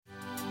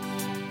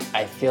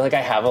I feel like I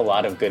have a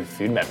lot of good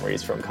food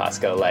memories from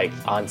Costco. Like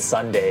on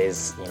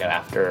Sundays,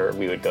 after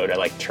we would go to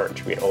like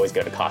church, we'd always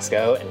go to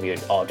Costco and we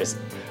would all just,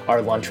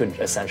 our lunch would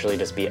essentially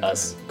just be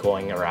us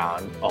going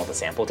around all the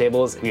sample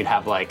tables. We'd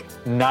have like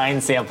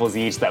 9 samples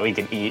each that we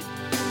could eat.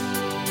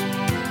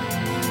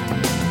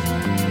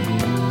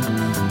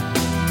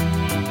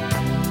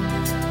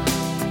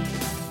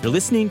 You're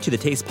listening to The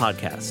Taste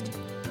Podcast.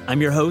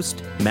 I'm your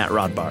host, Matt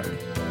Rodbard.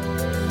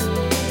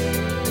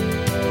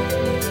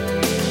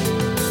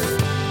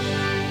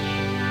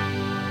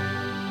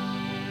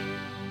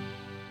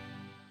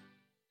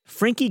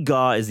 Frankie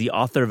Gaw is the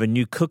author of a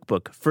new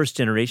cookbook, First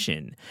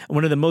Generation, and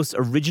one of the most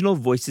original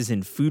voices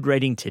in food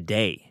writing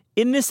today.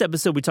 In this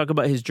episode, we talk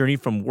about his journey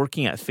from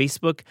working at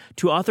Facebook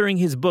to authoring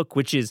his book,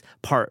 which is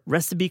part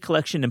recipe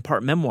collection and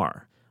part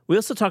memoir. We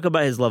also talk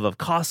about his love of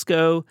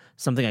Costco,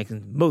 something I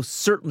can most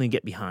certainly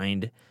get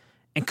behind,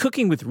 and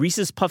cooking with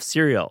Reese's Puff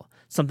cereal,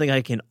 something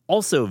I can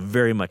also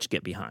very much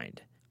get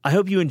behind. I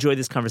hope you enjoy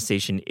this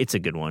conversation. It's a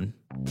good one.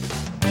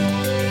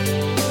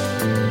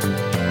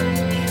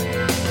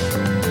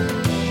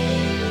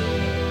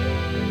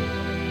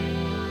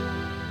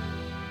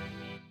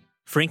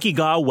 Frankie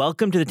Gaw,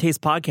 welcome to the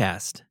Taste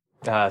Podcast.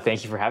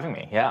 Thank you for having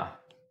me. Yeah.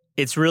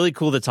 It's really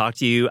cool to talk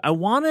to you. I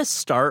want to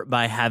start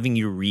by having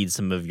you read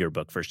some of your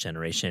book, First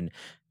Generation.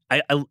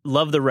 I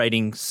love the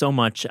writing so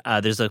much.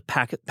 There's a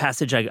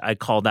passage I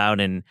called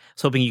out, and I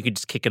was hoping you could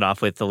just kick it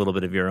off with a little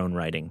bit of your own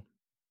writing.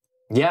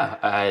 Yeah,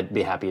 I'd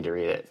be happy to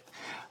read it.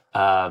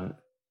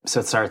 So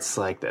it starts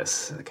like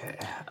this. Okay.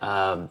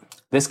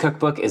 This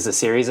cookbook is a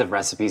series of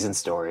recipes and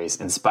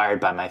stories inspired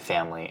by my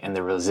family and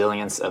the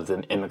resilience of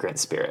the immigrant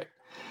spirit.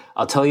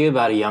 I'll tell you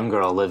about a young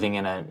girl living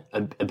in an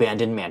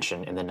abandoned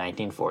mansion in the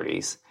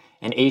 1940s,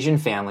 an Asian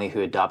family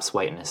who adopts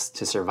whiteness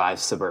to survive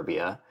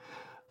suburbia,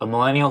 a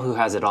millennial who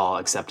has it all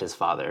except his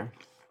father.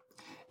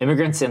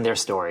 Immigrants and their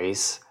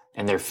stories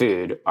and their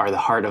food are the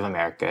heart of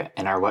America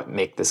and are what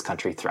make this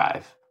country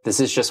thrive.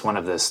 This is just one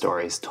of those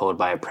stories told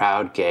by a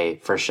proud, gay,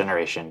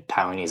 first-generation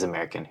Taiwanese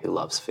American who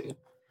loves food.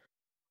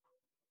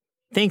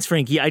 Thanks,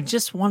 Frankie. I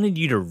just wanted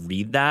you to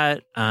read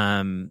that.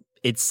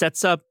 It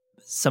sets up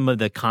some of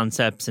the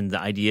concepts and the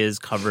ideas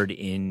covered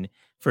in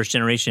First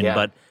Generation. Yeah.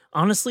 But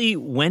honestly,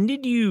 when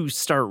did you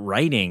start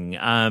writing?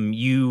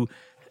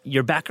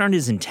 Your background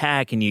is in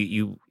tech, and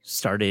you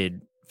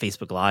started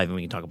Facebook Live, and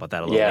we can talk about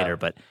that a little later.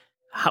 But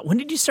when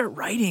did you start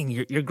writing?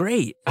 You're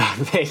great.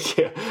 Thank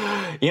you.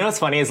 What's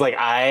funny is like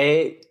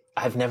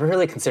I've never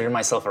really considered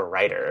myself a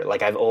writer.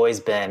 Like I've always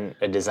been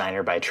a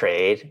designer by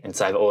trade, and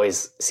so I've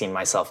always seen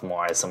myself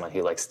more as someone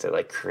who likes to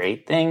like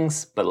create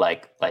things, but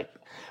like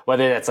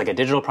whether that's like a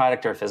digital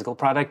product or a physical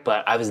product.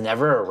 But I was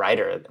never a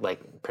writer,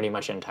 like pretty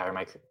much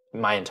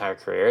my entire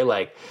career.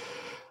 Like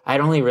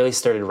I'd only really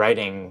started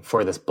writing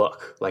for this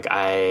book. Like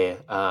I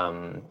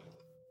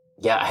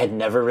had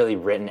never really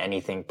written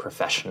anything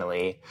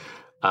professionally.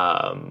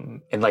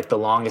 And like the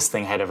longest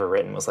thing I had ever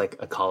written was like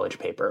a college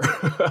paper.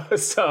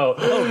 So,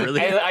 oh, really?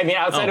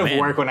 Outside of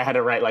work when I had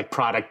to write like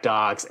product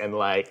docs and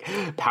like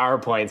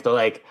PowerPoints, but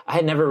like I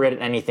had never written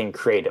anything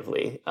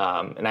creatively.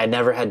 And I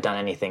never had done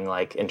anything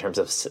like in terms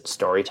of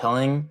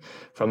storytelling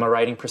from a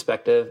writing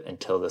perspective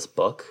until this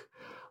book.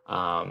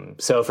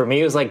 So for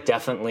me, it was like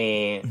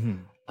definitely,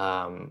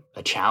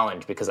 a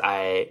challenge because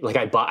I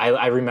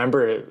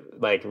remember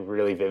like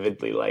really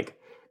vividly, like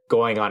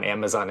going on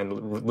Amazon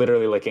and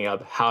literally looking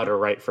up how to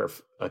write for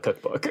a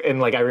cookbook. And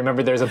like, I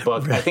remember there's a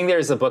book, I think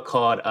there's a book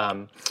called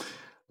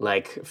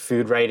like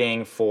Food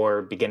Writing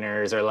for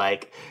Beginners or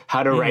like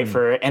How to Write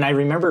for, and I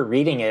remember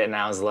reading it and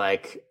I was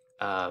like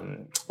I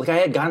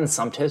had gotten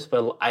some tips,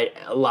 but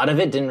a lot of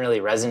it didn't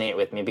really resonate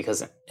with me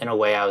because in a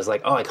way I was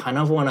like, oh, I kind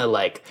of want to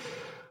like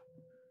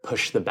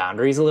push the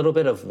boundaries a little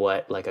bit of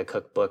what like a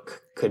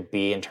cookbook could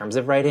be in terms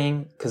of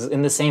writing. Because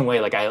in the same way,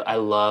 like I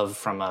love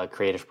from a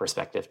creative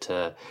perspective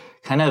to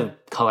kind of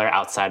color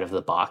outside of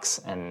the box.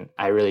 And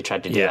I really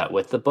tried to do that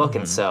with the book.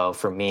 And so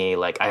for me,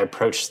 like I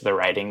approached the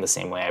writing the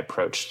same way I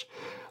approached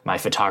my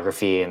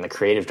photography and the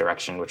creative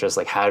direction, which was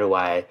like, how do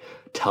I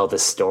tell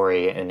this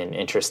story in an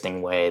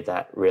interesting way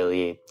that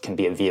really can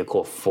be a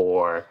vehicle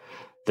for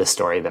the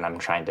story that I'm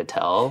trying to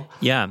tell.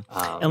 Yeah.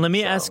 And let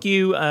me ask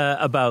you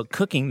about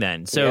cooking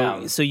then.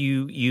 So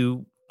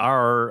you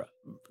are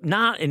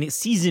not a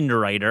seasoned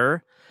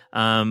writer,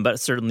 but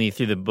certainly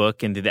through the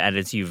book and through the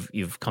edits,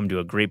 you've come to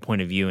a great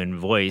point of view and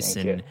voice.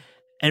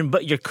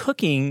 But you're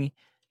cooking,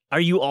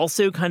 are you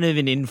also kind of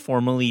an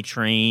informally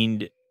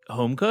trained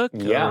home cook?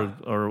 Yeah.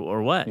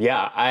 Or what?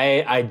 Yeah.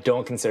 I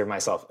don't consider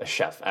myself a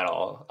chef at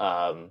all.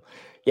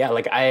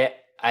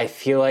 I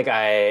feel like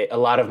a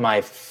lot of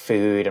my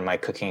food and my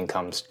cooking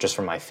comes just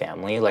from my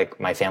family. Like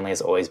my family has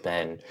always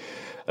been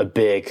a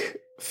big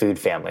food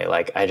family.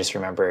 Like I just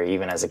remember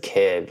even as a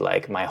kid,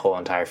 like my whole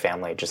entire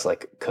family just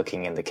like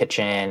cooking in the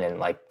kitchen and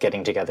like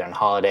getting together on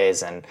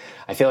holidays. And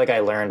I feel like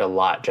I learned a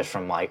lot just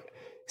from like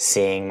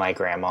seeing my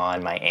grandma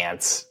and my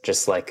aunts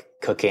just like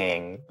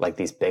cooking like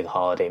these big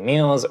holiday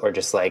meals or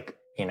just like,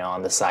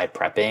 on the side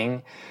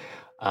prepping.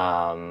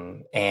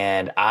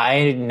 And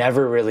I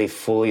never really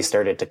fully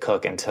started to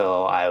cook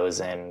until I was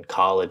in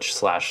college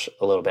 /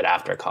 a little bit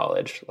after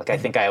college. Like, I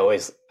think I've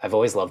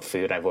always loved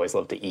food. I've always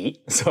loved to eat.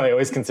 So I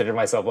always considered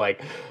myself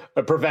like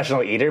a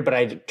professional eater, but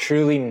I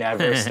truly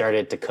never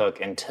started to cook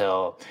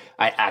until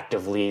I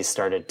actively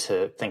started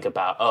to think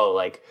about,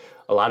 like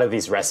a lot of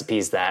these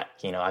recipes that,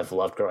 I've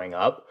loved growing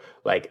up,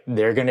 like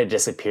they're going to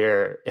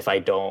disappear if I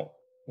don't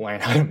learn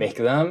how to make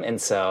them.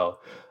 And so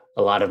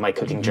a lot of my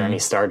cooking journey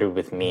started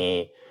with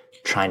me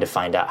trying to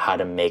find out how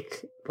to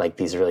make like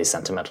these really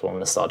sentimental and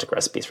nostalgic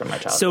recipes from my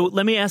childhood. So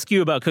let me ask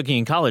you about cooking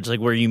in college. Like,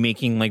 were you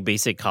making like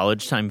basic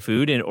college time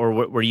food, or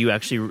were you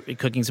actually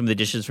cooking some of the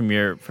dishes from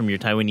your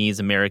Taiwanese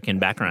American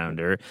background,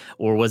 or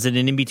was it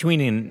an in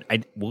between?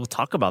 And we'll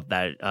talk about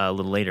that a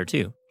little later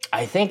too.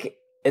 I think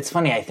it's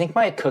funny. I think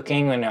my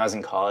cooking when I was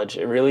in college,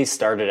 it really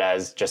started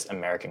as just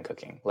American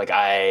cooking. Like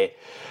I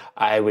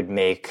would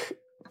make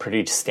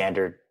pretty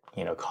standard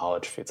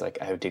college foods. Like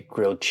I would do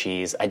grilled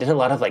cheese. I did a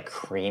lot of like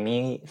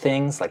creamy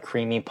things, like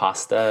creamy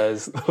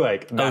pastas,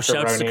 like macaroni.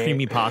 Shouts to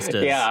creamy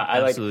pastas. Yeah,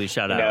 absolutely.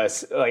 Shout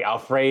out. Like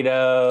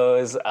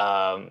Alfredos.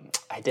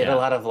 I did a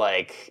lot of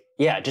like,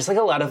 just like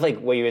a lot of like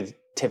what you would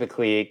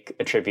typically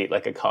attribute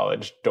like a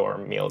college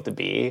dorm meal to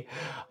be.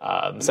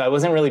 So I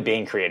wasn't really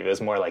being creative. It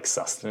was more like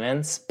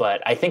sustenance.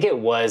 But I think it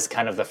was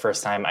kind of the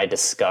first time I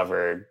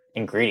discovered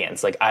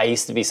ingredients. Like I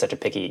used to be such a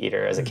picky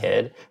eater as a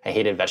kid. I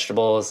hated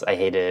vegetables. I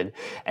hated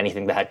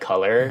anything that had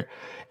color.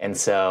 And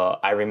so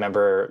I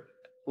remember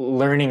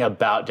learning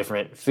about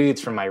different foods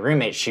from my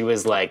roommate. She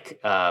was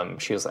a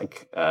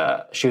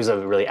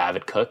really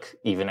avid cook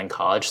even in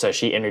college. So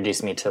she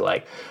introduced me to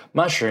like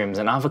mushrooms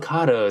and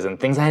avocados and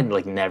things I had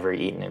like never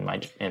eaten in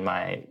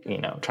my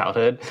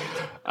childhood.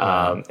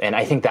 And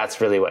I think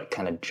that's really what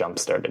kind of jump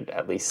started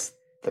at least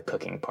the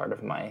cooking part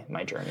of my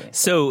journey.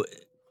 So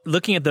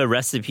looking at the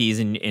recipes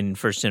in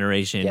First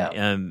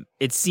Generation,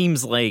 it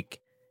seems like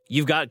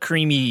you've got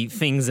creamy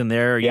things in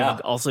there.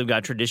 You've also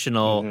got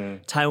traditional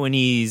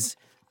Taiwanese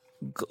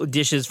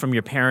dishes from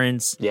your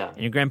parents and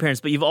your grandparents,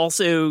 but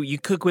you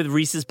cook with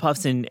Reese's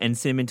Puffs and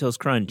Cinnamon Toast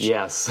Crunch.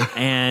 Yes.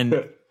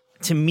 And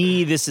to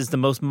me, this is the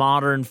most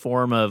modern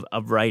form of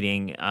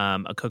writing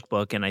a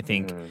cookbook. And I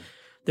think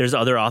there's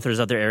other authors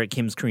out there. Eric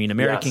Kim's Korean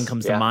American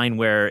comes to mind,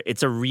 where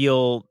it's a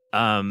real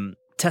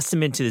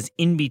testament to this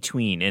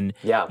in-between. And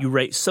you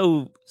write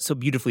so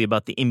beautifully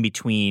about the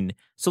in-between.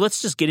 So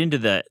let's just get into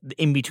the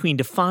in-between.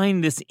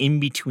 Define this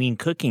in-between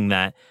cooking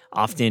that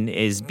often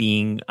is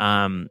being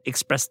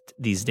expressed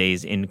these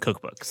days in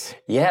cookbooks.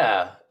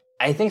 Yeah.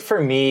 I think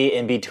for me,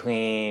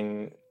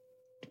 in-between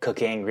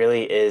cooking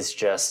really is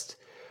just,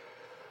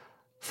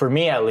 for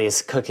me at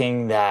least,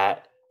 cooking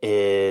that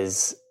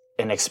is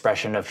an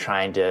expression of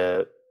trying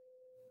to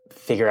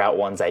figure out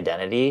one's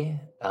identity.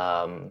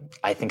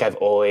 I think I've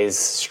always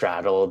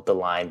straddled the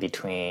line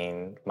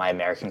between my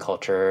American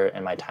culture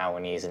and my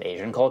Taiwanese and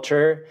Asian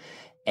culture.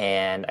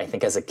 And I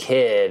think as a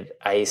kid,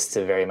 I used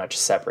to very much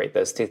separate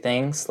those two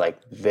things. Like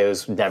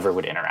those never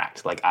would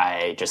interact. Like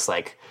I just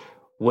like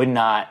would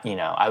not,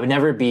 I would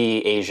never be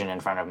Asian in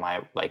front of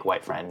my like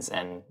white friends.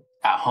 And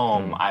at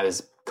home, I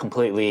was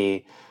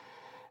completely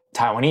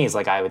Taiwanese.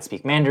 Like I would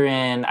speak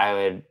Mandarin. I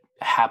would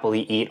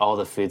happily eat all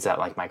the foods that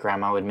like my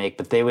grandma would make,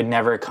 but they would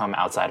never come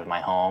outside of my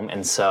home.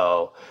 And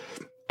so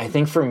I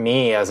think for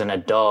me as an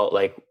adult,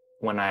 like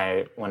when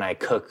I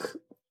cook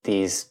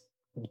these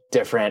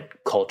different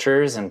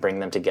cultures and bring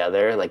them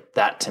together, like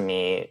that to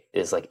me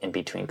is like in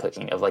between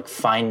cooking, of like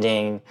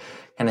finding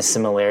kind of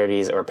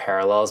similarities or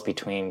parallels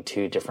between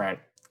two different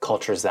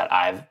cultures that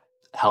I've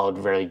held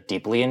very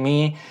deeply in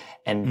me,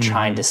 and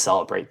trying to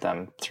celebrate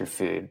them through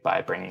food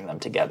by bringing them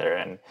together.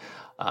 And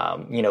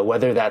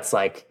whether that's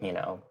like,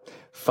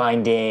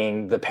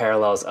 finding the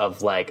parallels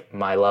of like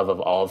my love of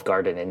Olive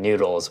Garden and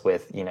noodles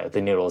with,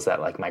 the noodles that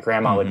like my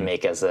grandma would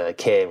make as a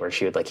kid, where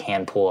she would like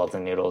hand pull all the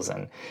noodles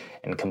and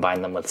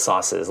combine them with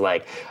sauces.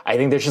 Like, I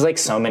think there's just like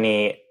so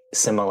many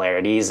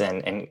similarities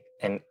and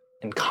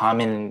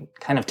common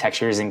kind of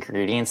textures,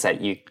 ingredients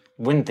that you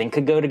wouldn't think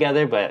could go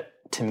together. But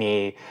to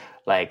me,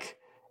 like,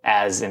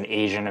 as an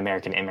Asian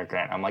American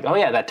immigrant, I'm like, oh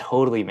yeah, that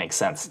totally makes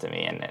sense to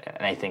me. And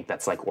I think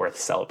that's like worth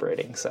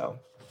celebrating. So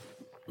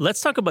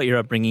let's talk about your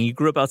upbringing. You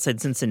grew up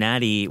outside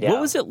Cincinnati. Yeah. What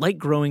was it like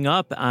growing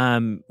up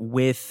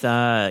with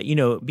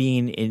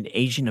being an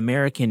Asian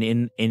American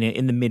in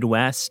the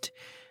Midwest?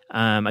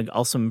 I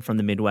also am from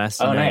the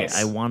Midwest. Oh, and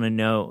nice. I want to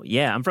know.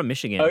 Yeah, I'm from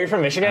Michigan. Oh, you're from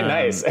Michigan?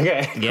 Nice.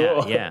 Okay,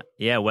 cool.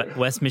 Yeah.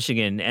 West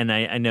Michigan, and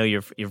I know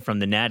you're from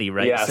the Natty,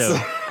 right? Yes. So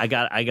I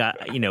got.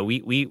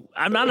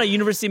 I'm not a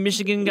University of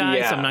Michigan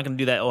guy, so I'm not going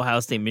to do that Ohio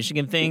State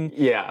Michigan thing.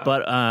 Yeah.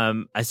 But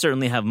I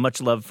certainly have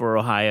much love for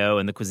Ohio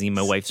and the cuisine.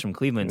 My wife's from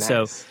Cleveland,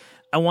 Nice. so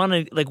I want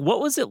to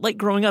what was it like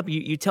growing up?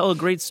 You tell a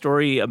great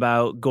story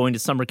about going to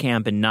summer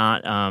camp and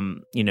not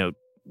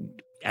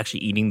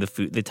actually eating the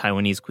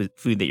Taiwanese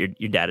food that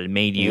your dad had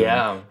made you,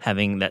 and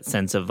having that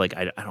sense of like,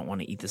 I don't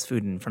want to eat this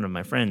food in front of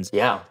my friends.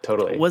 Yeah,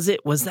 totally. Was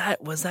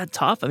that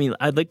tough? I mean,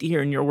 I'd like to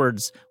hear in your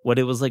words what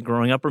it was like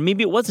growing up, or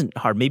maybe it wasn't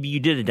hard. Maybe you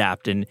did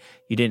adapt and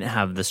you didn't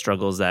have the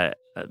struggles that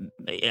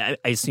I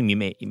assume you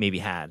maybe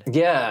had.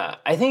 Yeah,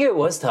 I think it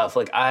was tough.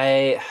 Like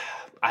I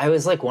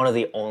was like one of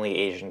the only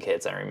Asian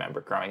kids I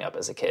remember growing up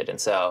as a kid. And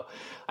so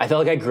I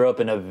felt like I grew up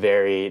in a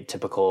very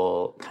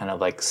typical kind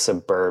of like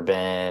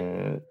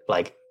suburban,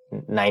 like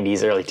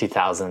 90s, early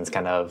 2000s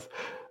kind of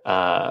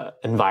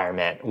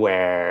environment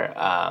where,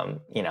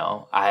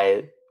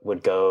 I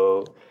would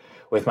go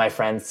with my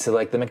friends to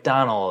like the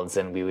McDonald's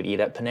and we would eat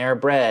at Panera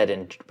Bread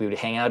and we would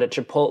hang out at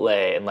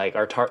Chipotle and like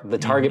the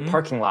Target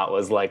parking lot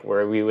was like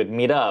where we would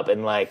meet up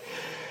and like,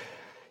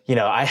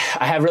 I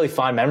have really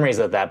fond memories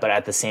of that, but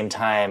at the same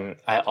time,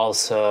 I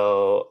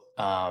also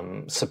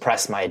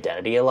suppressed my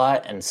identity a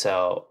lot. And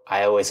so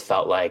I always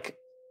felt like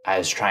I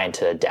was trying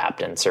to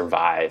adapt and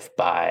survive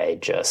by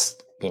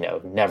just,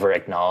 never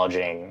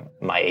acknowledging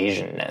my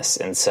Asianness.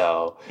 And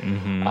so,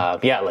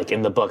 like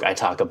in the book, I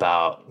talk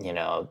about,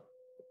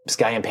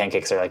 scallion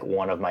pancakes are like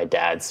one of my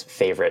dad's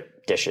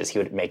favorite dishes. He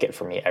would make it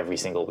for me every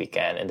single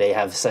weekend. And they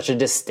have such a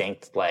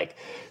distinct like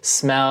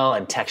smell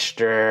and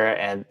texture.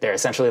 And they're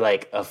essentially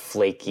like a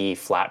flaky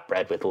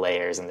flatbread with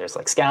layers. And there's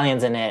like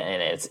scallions in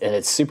it. And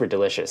it's super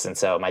delicious. And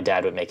so my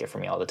dad would make it for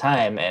me all the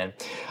time. And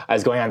I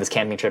was going on this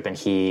camping trip and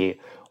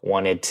he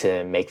wanted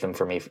to make them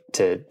for me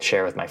to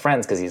share with my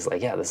friends. Cause he's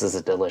like, yeah, this is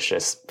a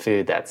delicious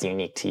food that's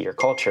unique to your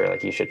culture.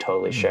 Like you should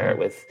totally share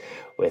it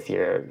with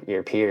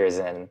your peers.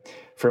 And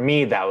for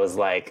me, that was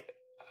like,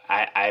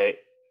 I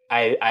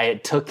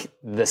took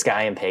the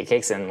scallion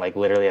pancakes and like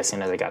literally as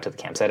soon as I got to the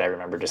campsite, I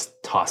remember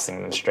just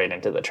tossing them straight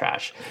into the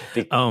trash.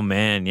 Oh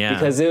man, yeah.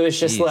 Because it was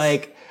just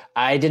like,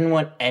 I didn't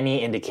want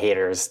any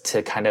indicators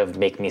to kind of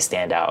make me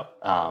stand out.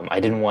 I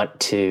didn't want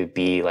to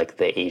be like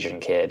the Asian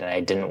kid and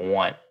I didn't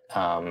want,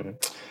 I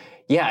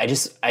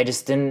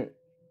just didn't,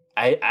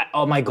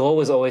 my goal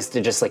was always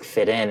to just like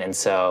fit in. And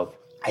so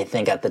I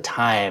think at the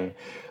time,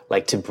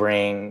 like to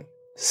bring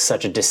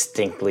such a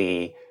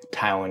distinctly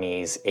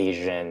Taiwanese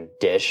Asian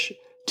dish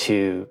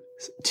to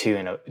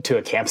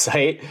a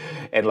campsite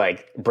and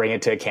like bring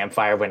it to a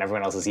campfire when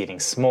everyone else is eating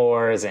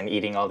s'mores and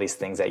eating all these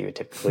things that you would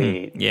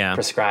typically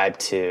prescribe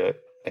to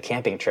a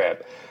camping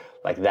trip.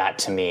 Like that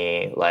to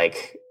me,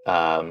 like,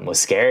 was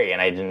scary.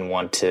 And I didn't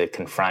want to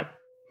confront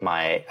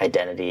my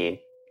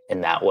identity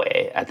in that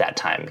way at that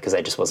time because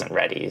I just wasn't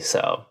ready.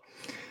 So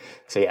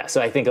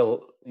I think,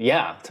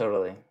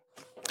 totally.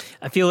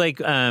 I feel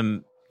like,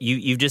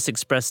 you've just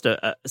expressed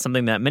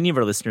something that many of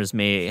our listeners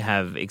may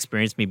have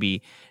experienced,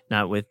 maybe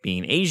not with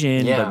being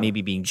Asian, but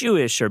maybe being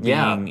Jewish or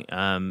being,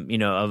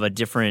 of a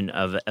different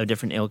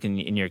ilk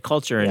in your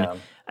culture. And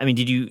I mean,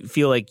 did you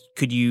feel like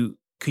could you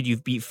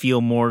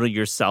feel more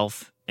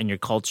yourself and your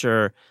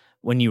culture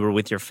when you were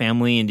with your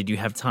family? And did you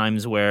have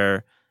times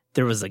where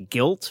there was a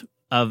guilt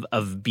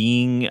of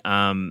being,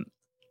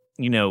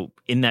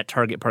 in that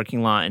Target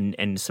parking lot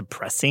and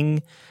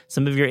suppressing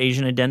some of your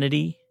Asian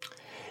identity?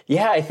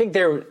 Yeah, I think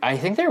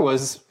there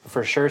was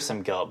for sure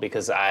some guilt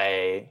because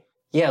I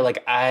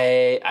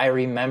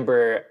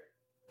remember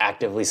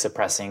actively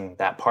suppressing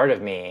that part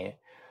of me,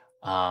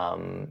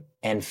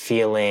 and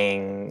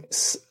feeling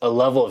a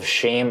level of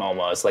shame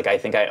almost. Like I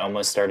think I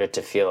almost started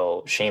to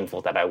feel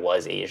shameful that I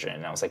was Asian.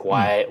 And I was like,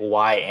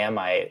 why am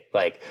I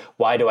like,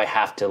 why do I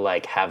have to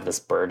like have this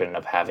burden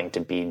of having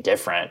to be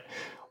different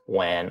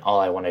when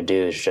all I want to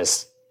do is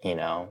just,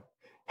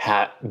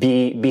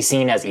 be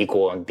seen as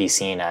equal and be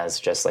seen as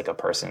just like a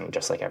person,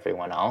 just like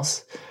everyone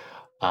else.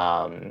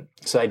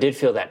 So I did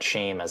feel that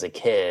shame as a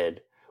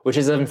kid, which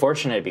is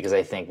unfortunate because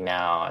I think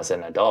now as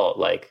an adult,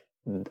 like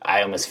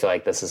I almost feel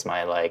like this is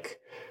my like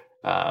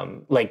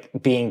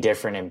being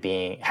different and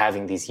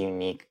having these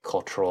unique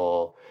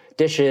cultural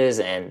dishes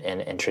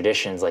and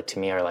traditions, like to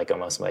me are like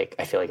almost like,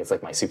 I feel like it's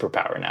like my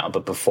superpower now.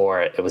 But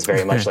before it was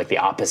very much like the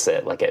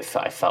opposite. Like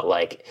I felt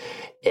like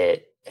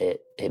it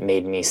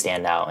made me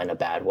stand out in a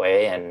bad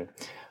way. And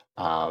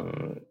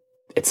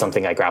it's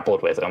something I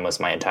grappled with almost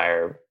my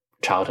entire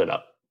childhood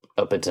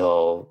up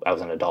until I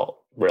was an adult,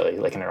 really,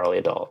 like an early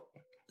adult.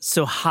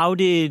 So how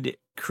did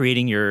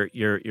creating your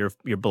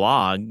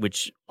blog,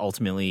 which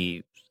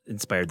ultimately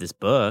inspired this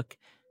book,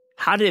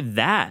 how did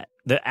the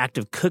act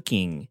of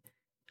cooking,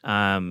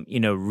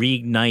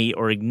 reignite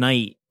or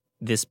ignite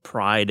this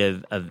pride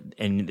of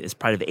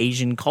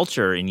Asian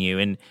culture in you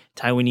and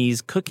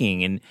Taiwanese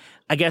cooking? And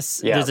I guess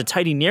there's a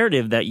tidy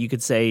narrative that you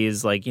could say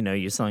is like,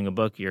 you're selling a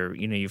book,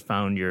 you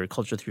found your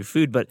culture through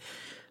food, but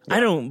I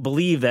don't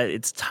believe that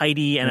it's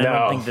tidy, and I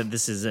don't think that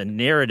this is a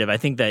narrative. I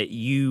think that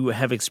you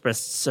have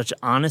expressed such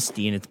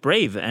honesty, and it's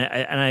brave.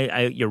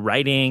 And your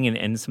writing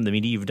and some of the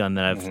media you've done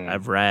that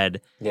I've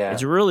read,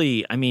 it's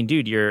really, I mean,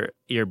 dude,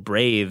 you're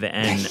brave,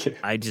 and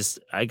I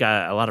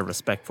got a lot of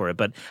respect for it.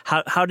 But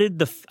how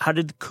did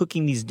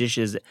cooking these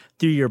dishes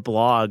through your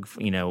blog,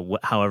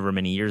 however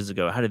many years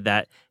ago, how did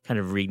that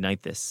kind of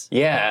reignite this?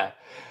 Yeah,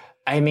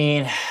 I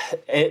mean,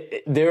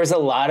 there was a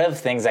lot of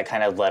things that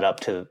kind of led up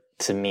to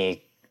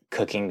me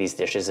cooking these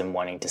dishes and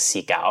wanting to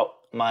seek out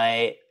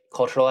my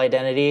cultural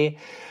identity.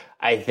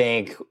 I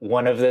think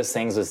one of those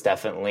things was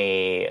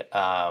definitely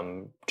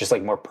just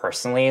like more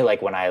personally,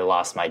 like when I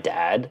lost my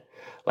dad,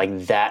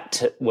 like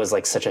that was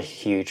like such a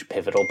huge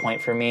pivotal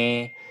point for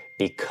me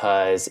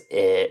because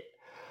it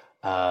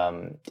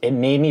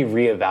made me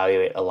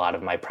reevaluate a lot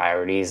of my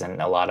priorities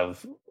and a lot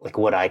of like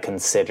what I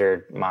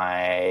considered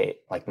my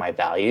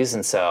values.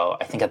 And so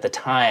I think at the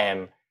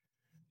time,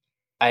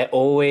 I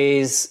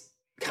always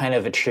kind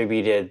of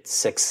attributed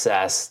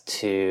success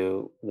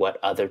to what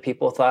other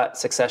people thought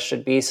success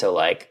should be. So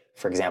like,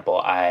 for example,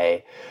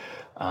 I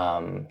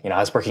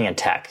was working in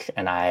tech,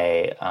 and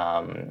I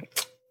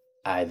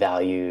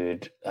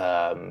valued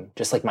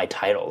just like my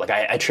title. Like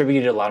I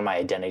attributed a lot of my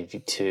identity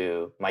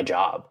to my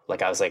job.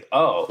 Like I was like,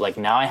 oh, like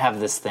now I have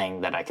this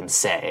thing that I can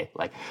say.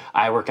 Like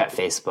I work at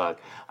Facebook.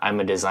 I'm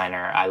a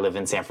designer. I live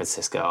in San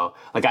Francisco.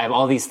 Like I have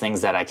all these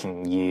things that I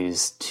can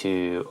use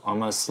to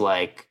almost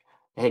like,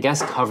 I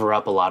guess, cover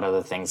up a lot of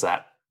the things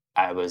that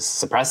I was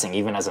suppressing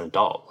even as an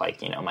adult.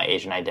 Like, my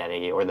Asian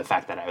identity or the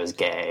fact that I was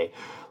gay.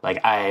 Like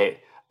I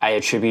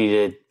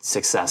attributed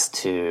success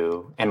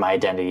to and my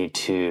identity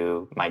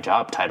to my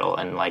job title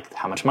and like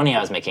how much money I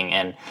was making.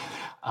 And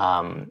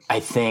I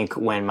think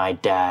when my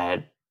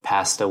dad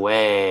passed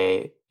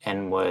away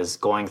and was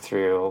going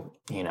through,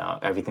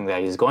 everything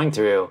that he was going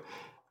through,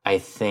 I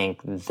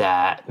think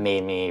that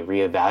made me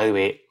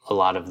reevaluate a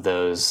lot of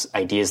those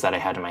ideas that I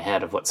had in my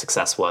head of what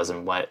success was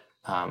and what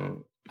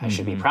I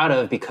should be proud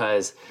of.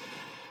 Because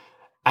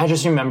I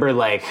just remember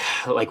like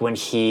when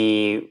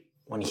he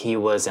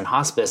was in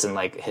hospice and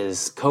like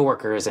his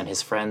coworkers and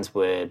his friends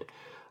would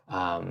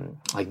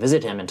like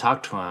visit him and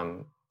talk to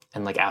him.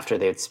 And like after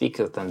they would speak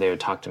with them, they would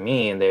talk to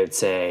me and they would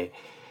say,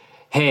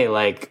 hey,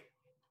 like,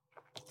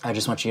 I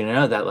just want you to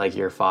know that like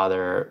your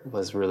father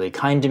was really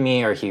kind to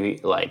me, or he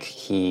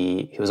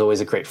was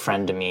always a great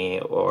friend to me,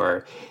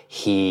 or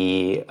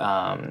he,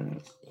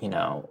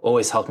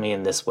 always helped me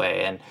in this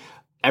way. And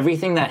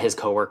everything that his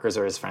coworkers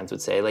or his friends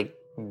would say, like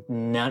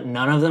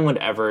none of them would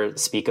ever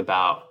speak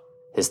about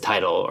his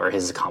title or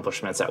his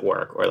accomplishments at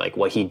work or like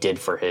what he did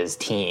for his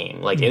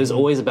team. Like it was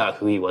always about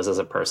who he was as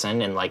a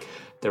person and like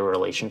the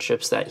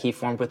relationships that he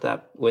formed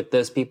with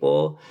those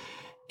people.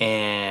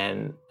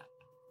 And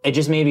it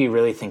just made me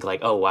really think like,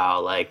 oh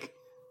wow, like,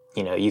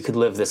 you could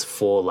live this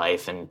full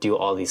life and do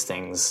all these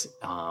things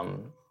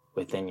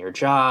within your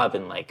job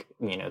and like,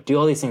 do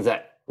all these things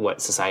that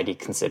what society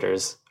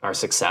considers our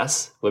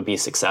success would be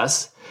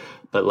success.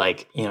 But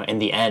like, in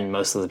the end,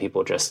 most of the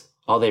people just,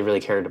 all they really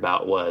cared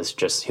about was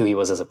just who he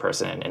was as a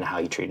person and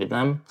how he treated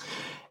them.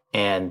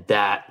 And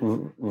that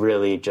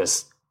really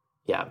just,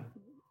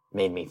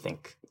 made me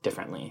think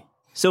differently.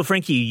 So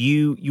Frankie,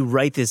 you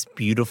write this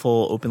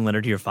beautiful open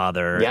letter to your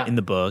father in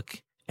the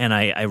book. And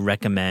I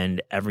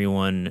recommend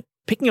everyone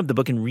picking up the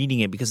book and reading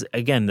it because,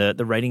 again,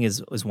 the writing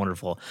is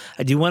wonderful.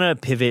 I do want to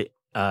pivot,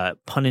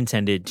 pun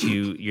intended,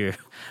 to your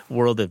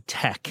world of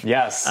tech.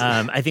 Yes.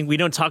 I think we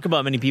don't talk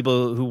about many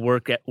people who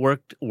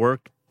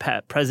worked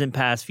present,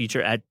 past,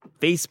 future at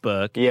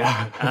Facebook.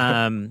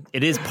 Yeah.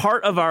 It is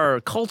part of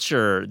our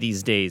culture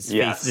these days,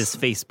 yes. This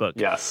Facebook.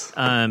 Yes.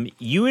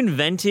 You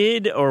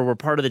invented or were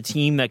part of the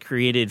team that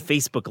created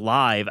Facebook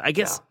Live. I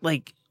guess,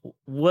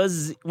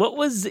 what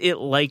was it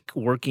like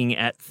working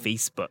at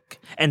Facebook?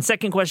 And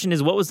second question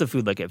is, what was the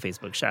food like at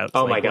Facebook? Shout out.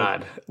 Oh my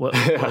God.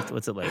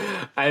 What's it like?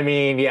 I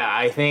mean,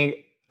 I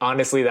think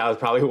honestly, that was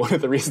probably one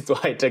of the reasons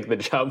why I took the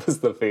job was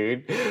the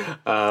food.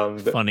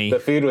 Funny. The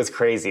food was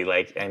crazy.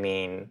 Like, I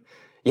mean,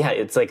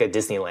 it's like a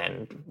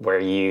Disneyland where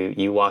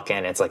you walk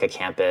in, it's like a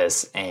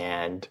campus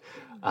and,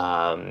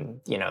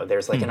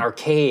 there's like an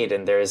arcade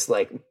and there's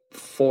like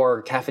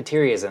 4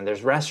 cafeterias and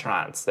there's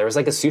restaurants. There was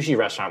like a sushi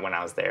restaurant when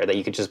I was there that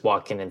you could just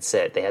walk in and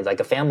sit. They had like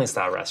a family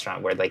style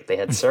restaurant where like they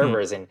had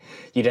servers and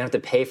you didn't have to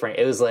pay for it.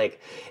 It was like,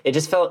 it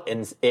felt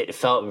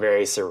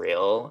very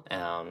surreal.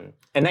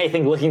 And I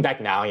think looking back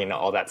now,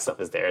 all that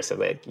stuff is there so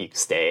that you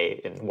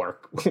stay and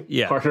work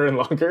harder and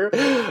longer.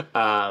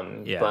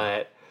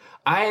 But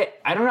I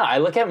don't know. I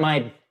look at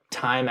my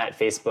time at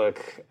Facebook,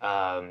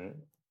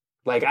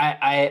 like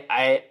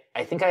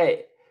I think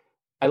I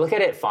look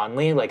at it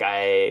fondly. Like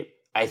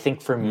I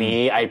think for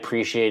me, I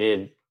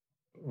appreciated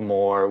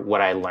more what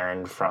I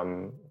learned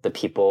from the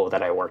people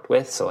that I worked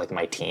with. So like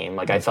my team,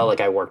 like I felt like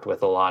I worked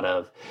with a lot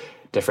of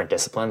different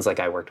disciplines.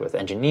 Like I worked with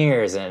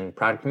engineers and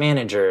product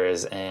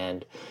managers,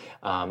 and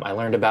I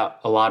learned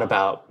a lot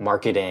about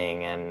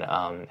marketing and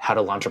how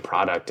to launch a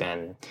product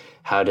and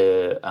how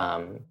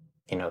to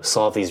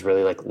solve these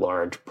really like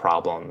large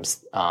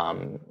problems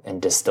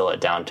and distill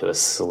it down to a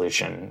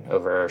solution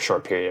over a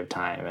short period of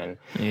time.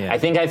 And I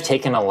think I've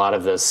taken a lot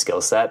of those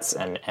skill sets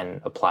and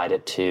applied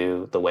it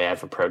to the way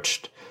I've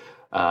approached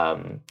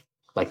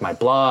like my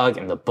blog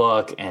and the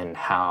book and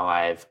how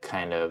I've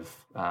kind of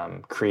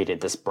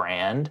created this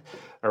brand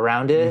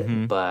around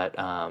it. But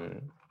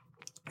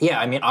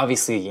I mean,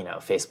 obviously,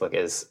 Facebook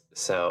is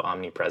so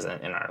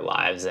omnipresent in our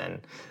lives,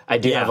 and I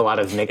do have a lot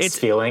of mixed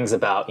feelings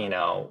about,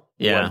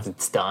 what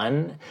it's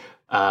done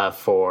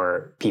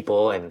for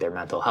people and their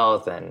mental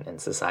health and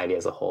society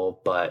as a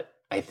whole. But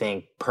I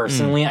think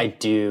personally, I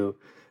do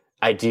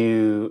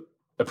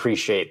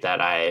appreciate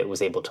that I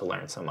was able to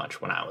learn so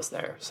much when I was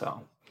there.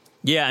 So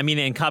Yeah, I mean,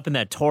 and copping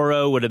that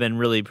Toro would have been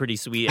really pretty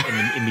sweet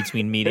in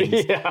between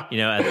meetings. Yeah. You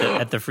know,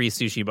 at the free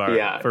sushi bar.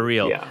 Yeah, for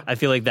real. yeah. I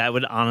feel like that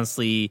would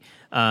honestly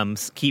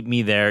keep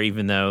me there,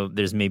 even though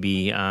there's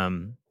maybe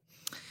the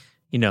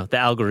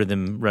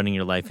algorithm running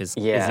your life is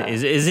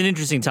an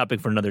interesting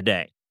topic for another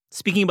day.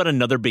 Speaking about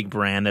another big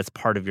brand that's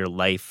part of your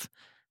life,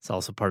 it's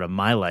also part of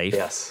my life.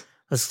 Yes.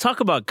 Let's talk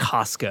about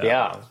Costco.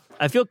 Yeah.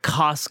 I feel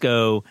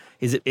Costco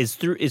is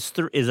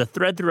a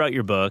thread throughout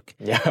your book.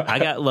 Yeah. I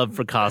got love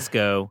for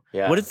Costco.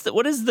 Yeah. What is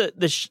the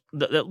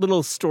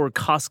little store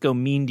Costco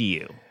mean to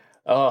you?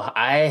 Oh,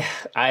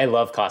 I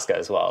love Costco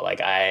as well.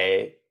 Like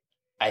I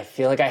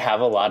feel like I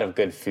have a lot of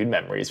good food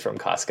memories from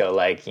Costco.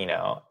 Like,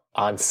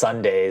 on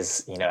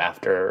Sundays,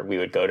 after we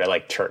would go to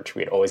like church,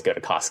 we'd always go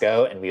to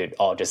Costco, and we would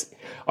all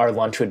our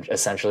lunch would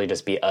essentially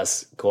just be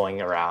us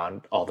going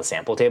around all the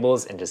sample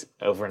tables and just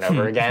over and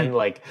over again,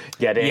 like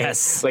getting,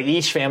 like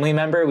each family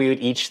member, we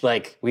would each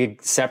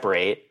we'd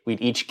separate,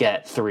 we'd each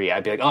get 3.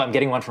 I'd be like, oh, I'm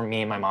getting one for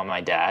me and my mom and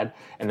my dad.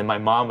 And then my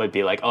mom would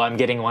be like, oh, I'm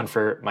getting one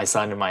for my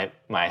son and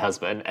my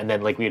husband. And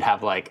then we'd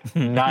have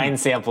 9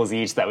 samples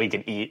each that we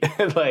could eat.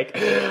 I love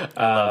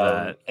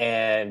that.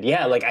 And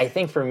yeah, I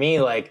think for me,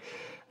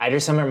 I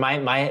just remember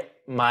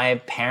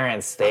my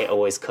parents, they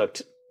always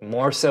cooked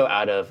more so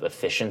out of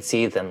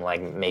efficiency than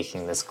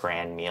making this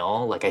grand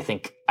meal. I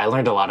think I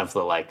learned a lot of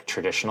the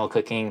traditional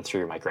cooking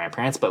through my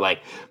grandparents, but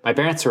my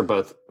parents were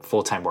both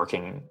full-time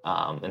working.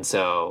 And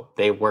so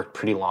they worked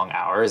pretty long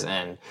hours,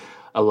 and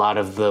a lot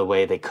of the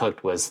way they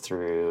cooked was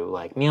through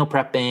meal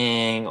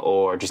prepping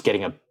or just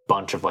getting a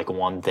bunch of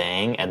one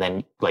thing and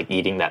then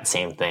eating that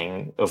same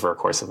thing over a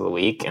course of the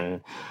week.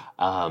 And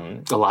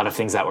a lot of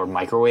things that were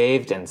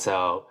microwaved. And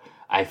so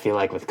I feel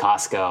with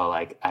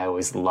Costco, I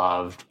always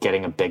loved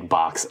getting a big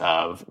box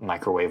of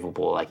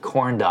microwavable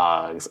corn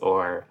dogs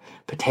or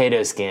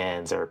potato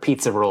skins or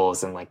pizza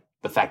rolls, and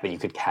the fact that you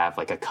could have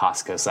a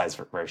Costco sized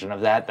version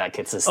of that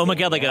could sustain. Oh my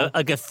god,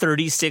 like a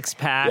 36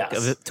 pack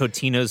of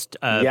Totino's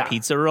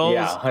pizza rolls.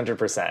 Yeah,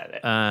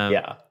 100%.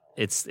 Yeah,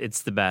 it's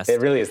the best.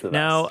 It really is the best.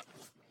 Now,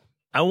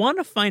 I want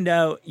to find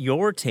out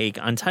your take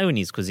on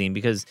Taiwanese cuisine,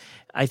 because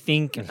I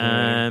think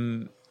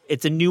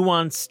it's a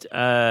nuanced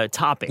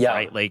topic,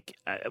 right?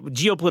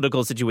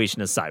 Geopolitical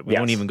situation aside, we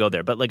won't even go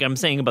there. But I'm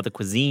saying about the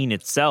cuisine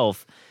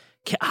itself,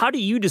 how do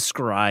you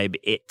describe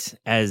it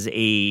as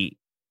a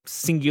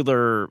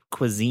singular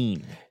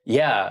cuisine?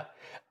 Yeah,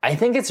 I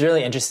think it's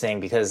really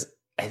interesting because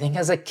I think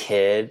as a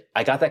kid,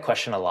 I got that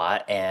question a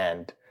lot,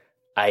 and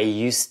I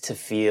used to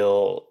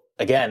feel,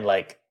 again,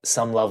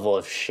 some level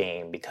of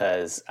shame,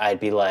 because I'd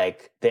be a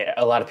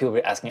lot of people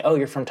would ask me, oh,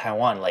 you're from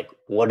Taiwan.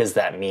 What does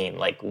that mean?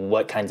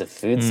 What kinds of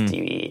foods do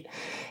you eat?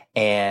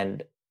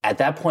 And at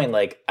that point,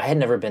 I had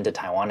never been to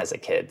Taiwan as a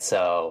kid.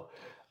 So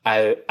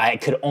I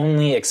could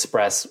only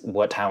express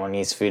what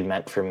Taiwanese food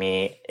meant for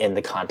me in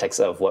the context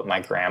of what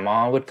my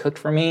grandma would cook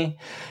for me.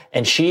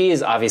 And she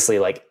is obviously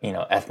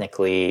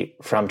ethnically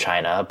from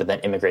China, but then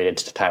immigrated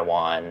to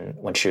Taiwan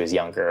when she was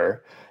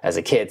younger as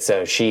a kid.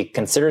 So she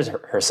considers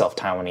herself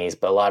Taiwanese,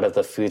 but a lot of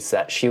the foods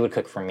that she would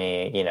cook for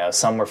me,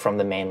 some were from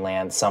the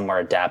mainland, some were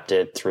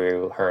adapted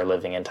through her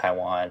living in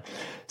Taiwan.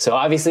 So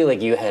obviously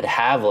you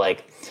have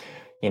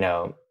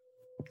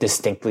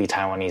distinctly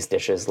Taiwanese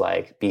dishes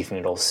like beef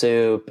noodle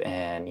soup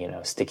and,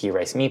 sticky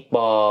rice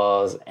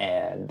meatballs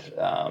and,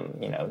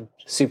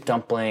 soup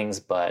dumplings.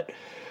 But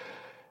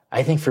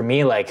I think for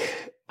me,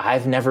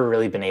 I've never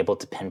really been able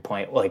to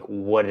pinpoint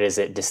what is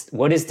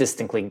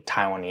distinctly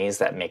Taiwanese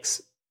that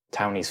makes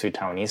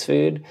Taiwanese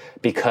food,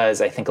 because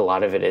I think a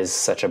lot of it is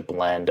such a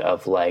blend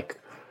of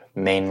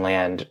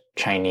mainland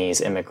Chinese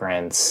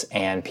immigrants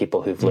and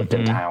people who've lived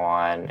in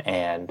Taiwan.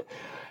 And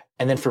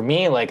then for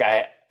me,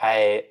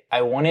 I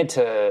wanted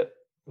to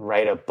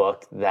write a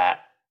book that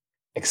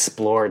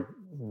explored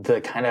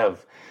the kind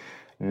of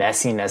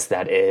messiness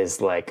that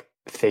is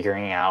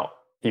figuring out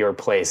your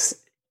place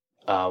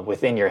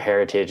within your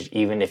heritage,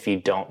 even if you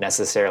don't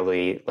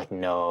necessarily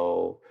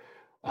know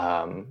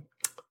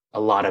a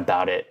lot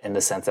about it, in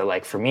the sense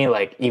that for me,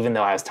 even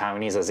though I was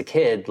Taiwanese as a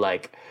kid,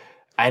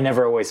 I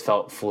never always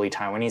felt fully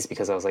Taiwanese,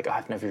 because I was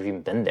I've never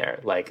even been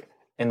there.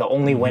 And the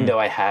only window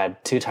I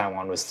had to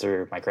Taiwan was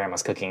through my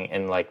grandma's cooking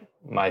in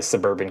my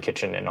suburban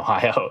kitchen in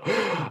Ohio.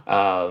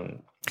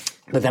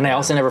 But then I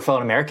also never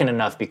felt American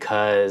enough,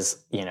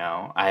 because,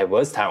 I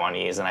was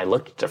Taiwanese and I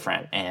looked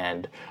different,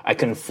 and I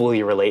couldn't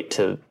fully relate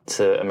to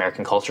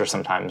American culture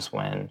sometimes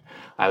when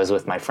I was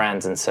with my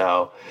friends. And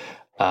so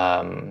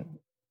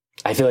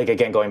I feel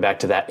again, going back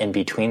to that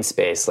in-between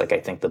space, I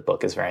think the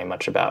book is very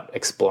much about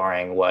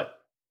exploring what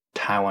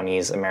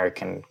Taiwanese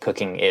American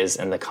cooking is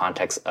in the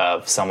context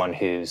of someone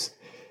who's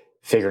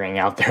figuring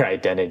out their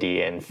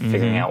identity and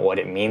figuring out what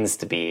it means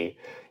to be,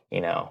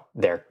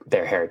 their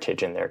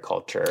heritage and their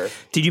culture.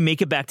 Did you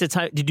make it back to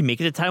Did you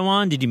make it to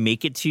Taiwan? Did you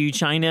make it to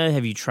China?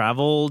 Have you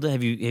traveled?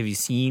 Have you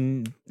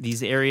seen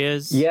these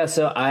areas? Yeah,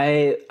 so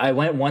I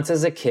went once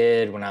as a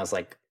kid when I was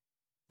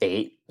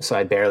 8, so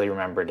I barely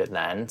remembered it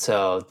then.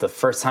 So the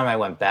first time I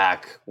went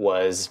back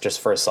was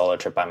just for a solo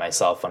trip by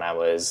myself when I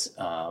was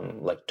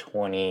like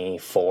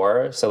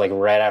 24. So like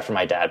right after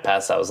my dad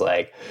passed, I was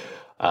like,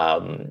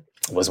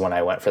 was when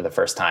I went for the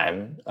first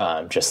time,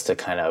 just to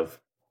kind of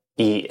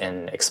eat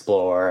and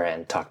explore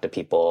and talk to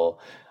people.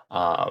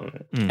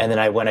 And then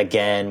I went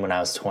again when I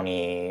was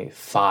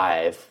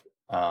 25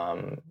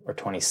 or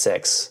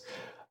 26.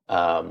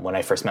 When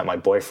I first met my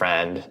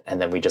boyfriend, and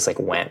then we just like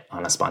went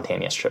on a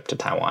spontaneous trip to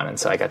Taiwan. And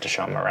so I got to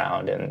show him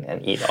around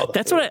and eat all the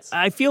That's foods. what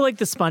I feel like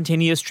the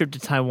spontaneous trip to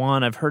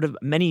Taiwan. I've heard of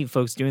many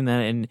folks doing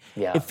that, and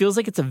it feels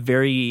like it's a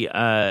very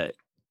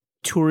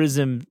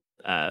tourism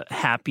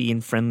happy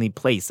and friendly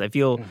place. I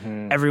feel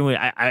everyone,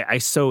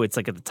 so it's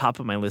like at the top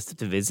of my list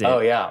to visit. Oh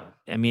yeah.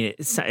 I mean,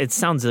 it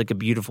sounds like a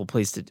beautiful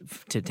place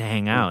to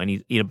hang out and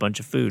eat a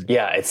bunch of food.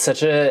 Yeah, it's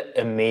such an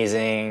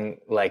amazing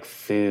like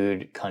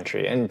food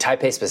country, and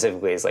Taipei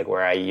specifically is like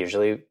where I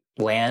usually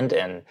land.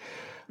 And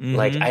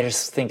like I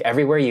just think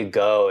everywhere you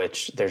go,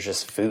 there's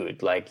just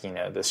food. Like, you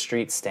know, the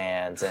street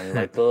stands and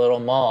like the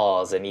little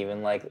malls, and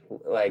even like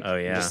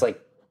just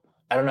like,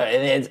 I don't know,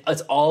 and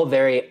it's all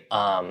very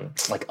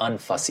like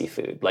unfussy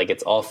food. Like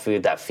it's all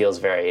food that feels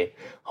very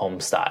home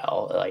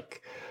style.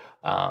 Like.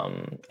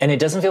 And it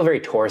doesn't feel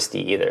very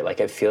touristy either. Like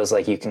it feels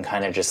like you can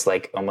kind of just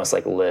like almost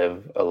like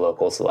live a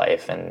local's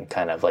life and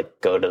kind of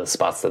like go to the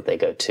spots that they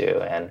go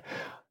to. And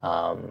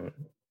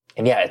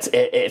yeah,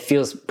 it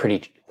feels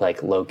pretty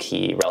like low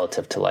key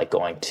relative to like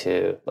going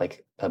to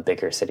like a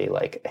bigger city,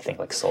 like I think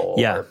like Seoul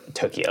or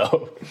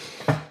Tokyo.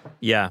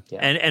 Yeah.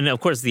 And of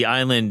course the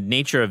island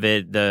nature of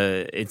it,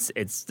 there's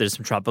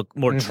some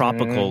more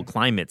tropical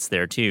climates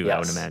there too, I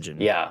would imagine.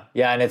 Yeah.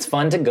 And it's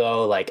fun to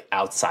go like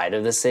outside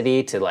of the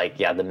city to like,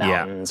 the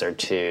mountains or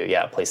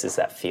to, places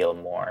that feel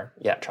more,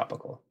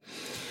 tropical.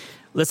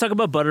 Let's talk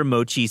about butter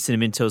mochi,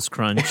 cinnamon toast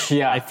crunch.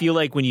 I feel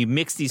like when you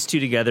mix these two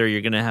together,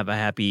 you're going to have a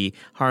happy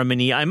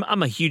harmony.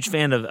 I'm a huge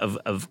fan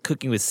of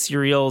cooking with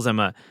cereals. I'm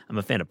a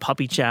fan of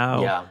puppy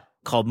chow. Yeah.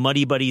 Called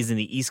Muddy Buddies in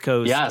the East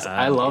Coast. Yes,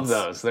 I love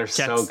those. They're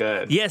so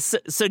good. Yes.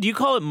 So do you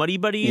call it Muddy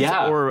Buddies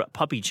or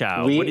Puppy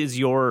Chow? What is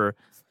your...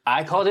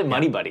 I called it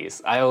Muddy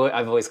Buddies.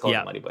 I've always called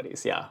it Muddy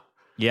Buddies,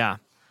 Yeah.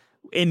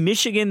 In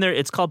Michigan,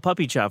 it's called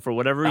Puppy Chow for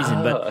whatever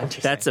reason, but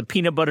that's a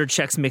peanut butter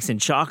Chex Mix and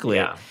chocolate.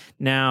 Yeah.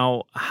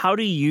 Now, how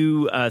do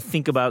you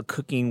think about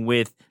cooking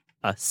with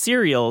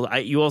cereal?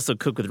 You also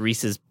cook with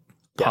Reese's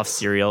Puff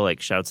cereal, like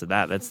shouts at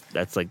that.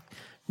 That's like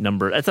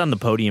that's on the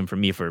podium for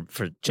me for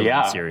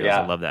children's cereals.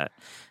 I love that.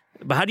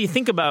 But how do you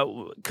think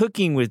about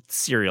cooking with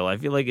cereal? I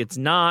feel like it's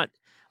not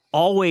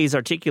always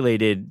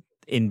articulated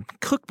in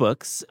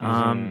cookbooks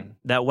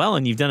that well,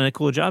 and you've done a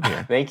cool job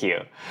here. Thank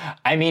you.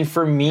 I mean,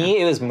 for me,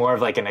 it was more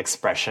of like an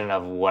expression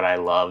of what I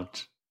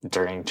loved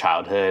during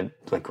childhood,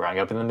 like growing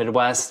up in the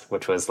Midwest,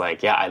 which was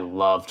like, I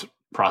loved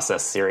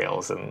processed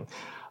cereals and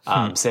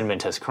Cinnamon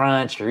Toast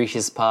Crunch,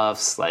 Reese's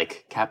Puffs,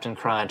 like Captain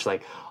Crunch,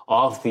 like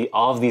all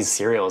of these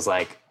cereals,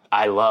 like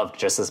I loved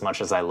just as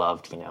much as I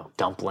loved,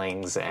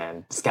 dumplings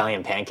and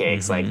scallion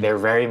pancakes. Like they're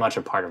very much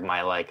a part of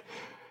my like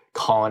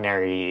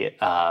culinary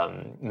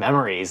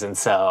memories. And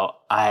so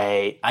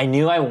I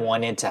knew I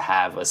wanted to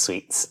have a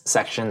sweets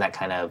section that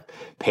kind of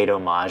paid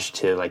homage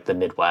to like the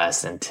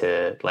Midwest and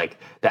to like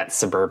that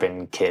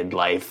suburban kid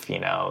life,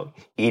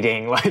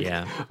 eating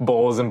like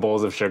bowls and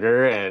bowls of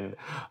sugar. And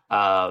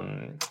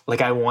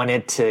like I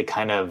wanted to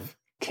kind of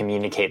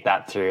communicate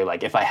that through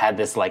like if I had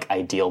this like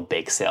ideal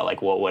bake sale,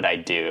 like what would I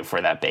do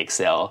for that bake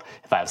sale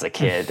if I was a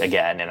kid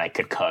again and I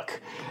could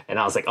cook? And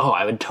I was like,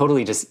 I would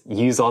totally just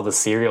use all the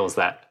cereals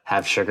that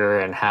have sugar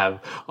and have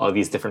all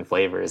these different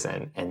flavors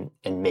and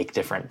make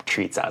different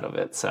treats out of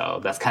it.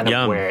 So that's kind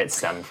of where it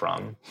stemmed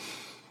from.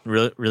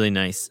 Really, really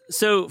nice.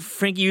 So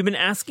Frankie, you've been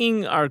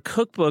asking our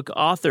cookbook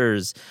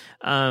authors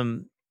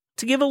to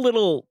give a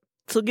little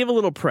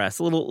press,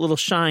 a little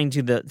shine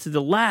to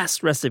the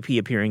last recipe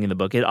appearing in the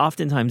book. It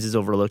oftentimes is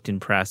overlooked in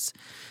press.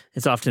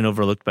 It's often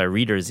overlooked by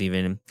readers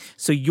even.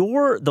 So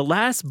the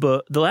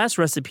last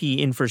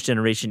recipe in First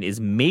Generation is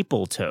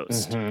maple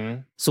toast.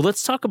 So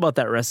let's talk about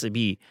that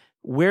recipe.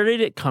 Where did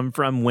it come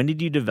from? When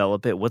did you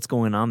develop it? What's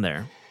going on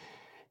there?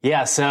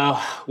 Yeah, so,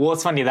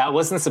 it's funny. That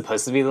wasn't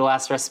supposed to be the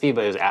last recipe,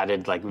 but it was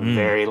added like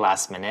very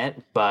last minute.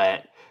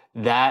 But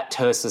that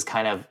toast was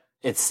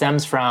it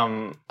stems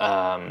from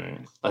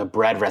a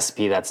bread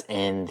recipe that's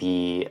in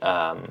the,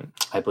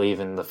 I believe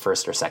in the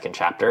first or second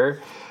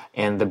chapter.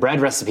 And the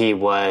bread recipe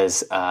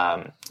was,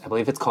 I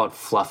believe it's called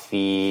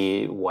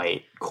fluffy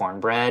white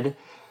cornbread.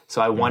 So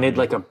I wanted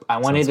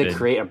to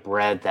create a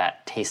bread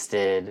that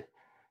tasted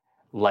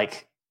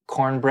like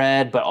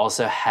cornbread, but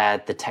also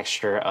had the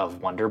texture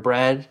of Wonder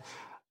Bread.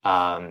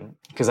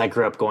 Because I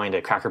grew up going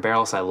to Cracker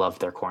Barrel, so I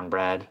loved their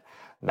cornbread.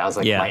 That was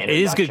like my introduction.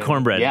 It is good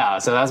cornbread. Yeah,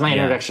 so that was my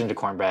introduction to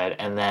cornbread.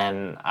 And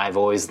then I've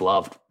always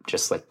loved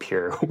just like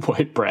pure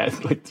white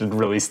bread, like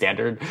really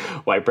standard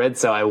white bread.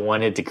 So I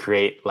wanted to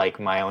create like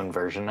my own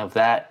version of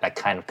that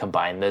kind of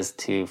combined those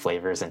two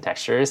flavors and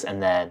textures.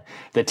 And then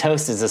the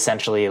toast is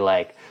essentially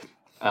like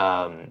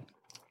kind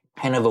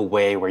of a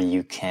way where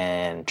you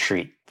can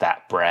treat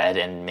that bread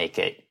and make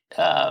it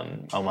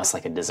almost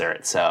like a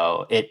dessert.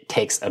 So it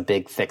takes a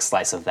big thick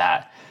slice of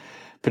that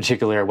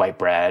particular white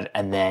bread,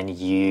 and then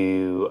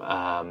you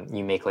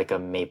make like a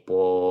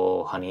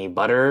maple honey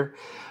butter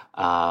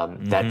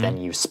that then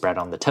you spread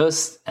on the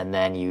toast, and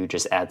then you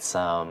just add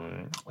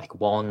some like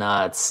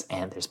walnuts,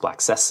 and there's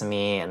black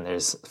sesame, and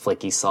there's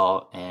flaky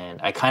salt.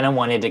 And I kind of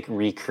wanted to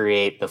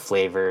recreate the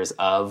flavors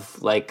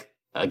of like,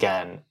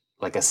 again,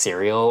 like a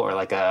cereal or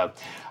like a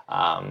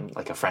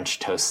French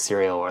toast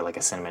cereal or like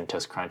a cinnamon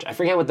toast crunch. I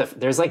forget what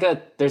there's like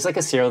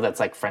a cereal that's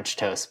like French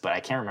toast, but I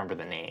can't remember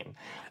the name.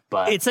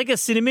 But it's like a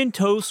cinnamon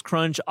toast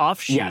crunch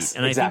offshoot, yes,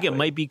 and exactly. I think it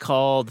might be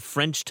called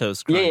French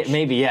toast crunch. Yeah,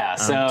 maybe, yeah.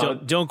 So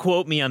don't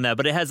quote me on that,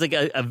 but it has like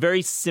a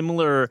very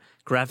similar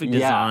graphic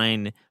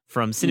design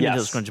from cinnamon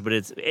toast crunch, but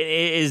it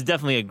is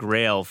definitely a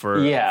grail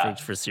for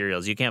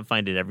cereals. You can't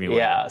find it everywhere.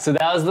 Yeah, so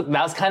that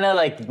was kind of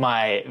like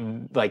my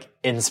like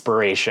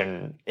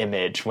inspiration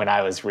image when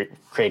I was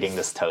creating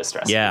this toast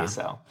recipe. Yeah.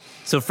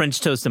 So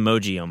French toast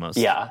emoji almost.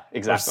 Yeah,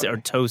 exactly. Or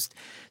toast.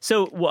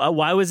 So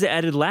why was it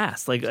added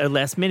last? Like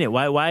last minute?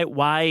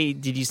 Why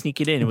did you sneak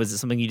it in? Was it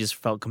something you just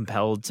felt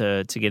compelled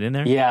to get in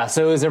there? Yeah.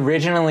 So it was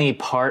originally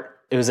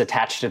it was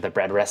attached to the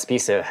bread recipe.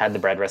 So it had the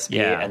bread recipe,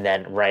 and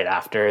then right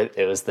after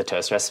it was the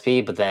toast recipe.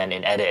 But then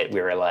in edit,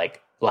 we were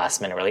like last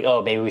minute, we're like,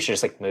 oh, maybe we should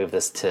just like move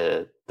this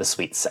to the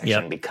sweets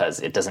section because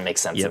it doesn't make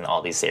sense in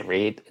all these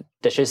savory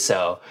dishes.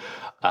 So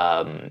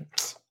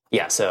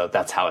so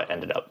that's how it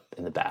ended up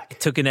in the back. It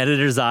took an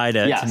editor's eye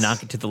to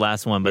knock it to the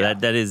last one,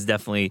 but that is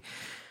definitely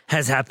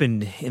has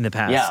happened in the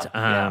past.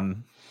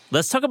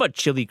 Let's talk about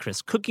Chili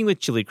Crisp. Cooking with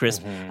Chili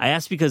Crisp. I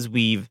asked because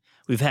we've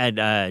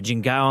had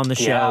Jing Gao on the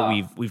show.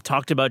 Yeah. We've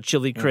talked about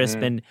Chili Crisp,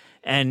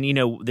 and you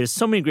know, there's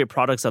so many great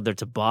products out there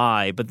to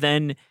buy, but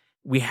then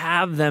we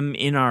have them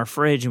in our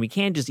fridge and we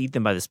can't just eat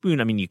them by the spoon.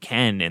 I mean, you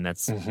can, and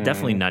that's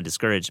definitely not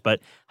discouraged.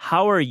 But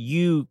how are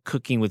you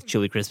cooking with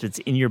Chili Crisp? It's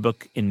in your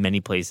book in many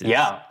places.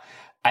 Yeah.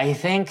 I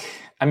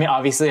mean,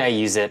 obviously I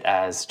use it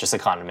as just a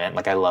condiment.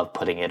 Like I love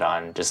putting it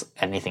on just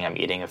anything I'm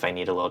eating if I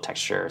need a little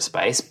texture or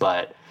spice.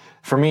 But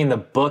for me in the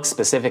book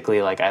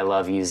specifically, like I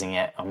love using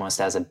it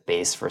almost as a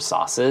base for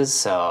sauces.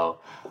 So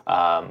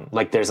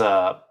like there's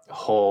a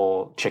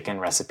whole chicken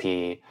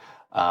recipe,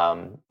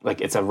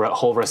 like it's a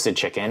whole roasted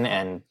chicken,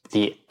 and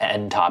the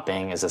end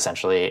topping is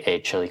essentially a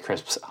Chili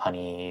Crisp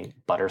honey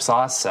butter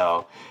sauce.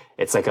 So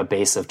it's like a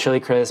base of Chili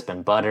Crisp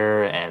and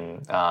butter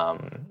and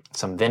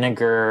some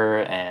vinegar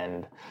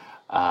and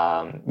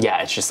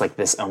it's just like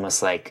this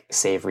almost like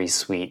savory,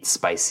 sweet,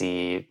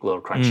 spicy,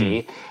 little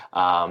crunchy.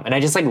 And I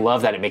just like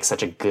love that it makes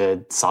such a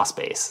good sauce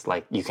base.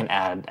 Like you can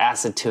add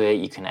acid to it,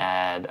 you can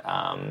add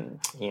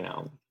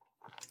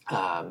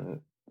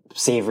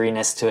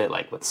savoriness to it,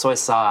 like with soy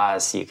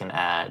sauce. You can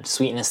add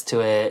sweetness to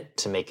it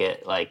to make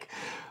it like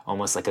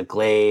almost like a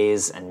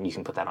glaze, and you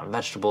can put that on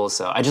vegetables.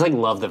 So I just like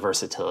love the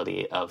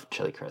versatility of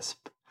Chili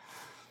Crisp.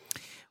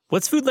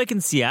 What's food like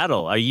in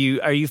Seattle? Are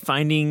you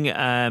finding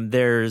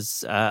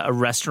there's a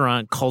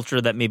restaurant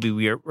culture that maybe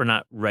we're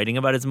not writing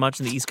about as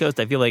much in the East Coast?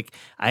 I feel like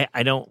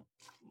I don't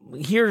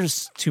hear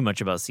too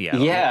much about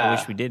Seattle. Yeah. I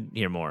wish we did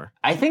hear more.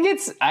 I think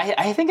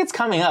it's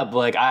coming up.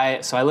 Like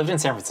I lived in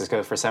San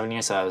Francisco for 7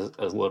 years, so I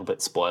was a little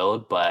bit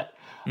spoiled, but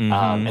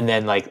and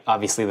then like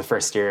obviously the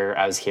first year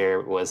I was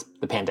here was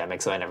the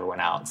pandemic, so I never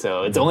went out.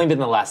 So it's only been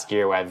the last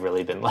year where I've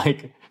really been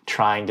like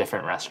trying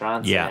different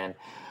restaurants. Yeah.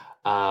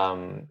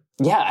 And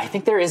I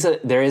think there is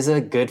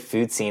a good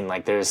food scene.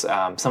 Like there's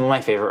some of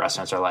my favorite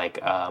restaurants are like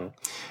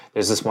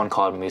there's this one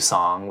called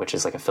Musong, which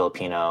is like a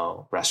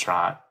Filipino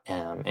restaurant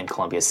in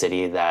Columbia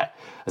City that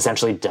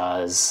essentially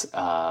does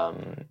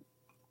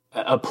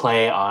a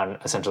play on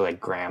essentially like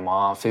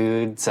grandma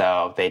food.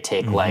 So they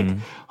take like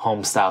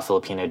home style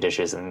Filipino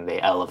dishes and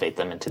they elevate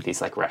them into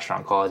these like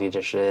restaurant quality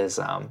dishes.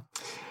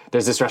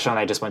 There's this restaurant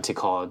I just went to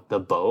called The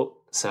Boat.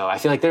 So I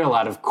feel like there are a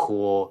lot of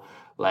cool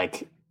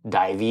like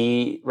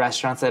divey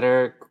restaurants that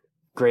are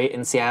great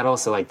in Seattle.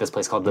 So like this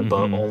place called The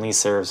Boat only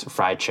serves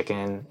fried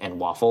chicken and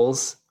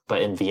waffles,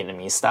 but in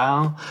Vietnamese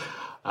style.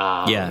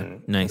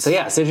 Nice.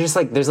 So just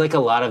like there's like a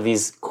lot of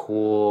these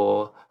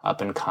cool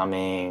up and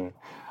coming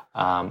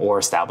or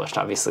established,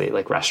 obviously,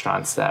 like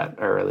restaurants that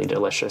are really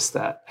delicious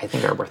that I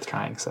think are worth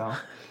trying. So,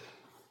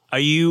 are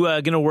you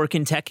going to work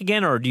in tech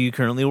again, or do you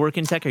currently work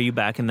in tech? Are you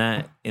back in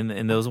that in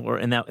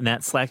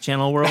that Slack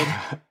channel world?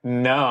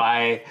 No,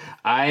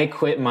 I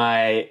quit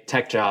my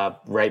tech job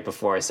right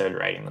before I started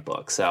writing the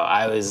book. So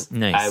I was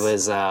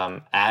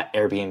at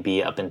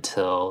Airbnb up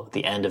until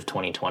the end of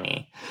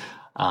 2020,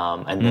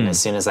 and then as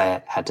soon as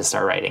I had to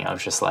start writing, I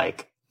was just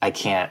like, I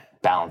can't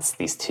balance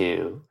these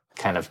two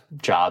kind of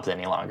jobs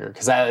any longer,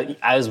 because I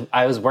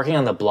was working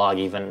on the blog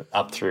even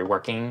up through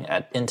working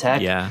in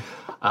tech.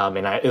 And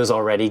it was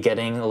already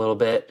getting a little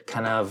bit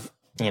kind of,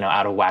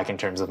 out of whack in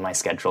terms of my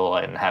schedule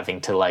and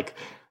having to like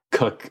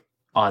cook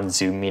on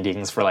Zoom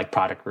meetings for like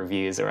product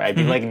reviews, or I'd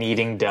be like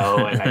kneading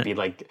dough and I'd be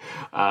like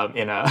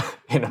in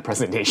a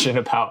presentation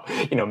about,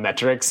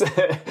 metrics.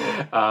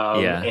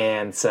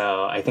 And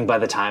so I think by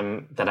the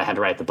time that I had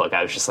to write the book,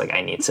 I was just like,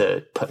 I need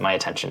to put my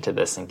attention to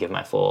this and give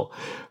my full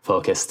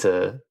focus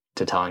to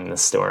to telling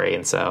this story.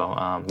 And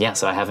so,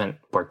 so I haven't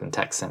worked in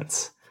tech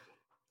since.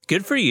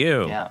 Good for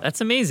you. Yeah.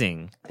 That's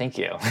amazing. Thank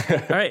you.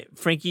 All right,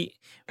 Frankie,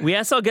 we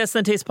asked all guests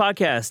on Taste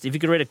Podcast if you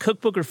could write a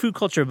cookbook or food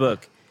culture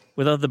book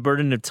without the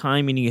burden of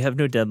time, meaning you have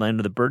no deadline,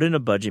 or the burden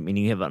of budget,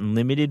 meaning you have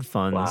unlimited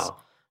funds. Wow.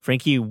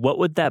 Frankie, what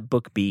would that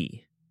book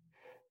be?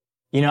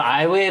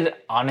 I would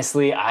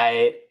honestly,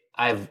 I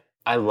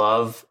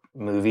love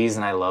movies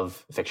and I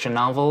love fiction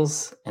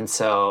novels. And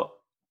so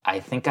I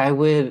think I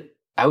would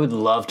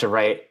love to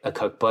write a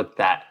cookbook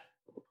that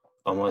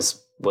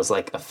almost was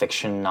like a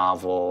fiction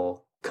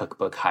novel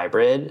cookbook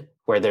hybrid,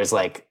 where there's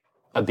like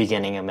a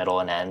beginning, a middle,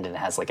 and end, and it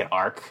has like an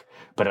arc,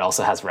 but it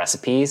also has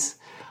recipes.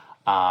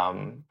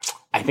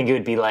 I think it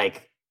would be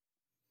like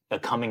a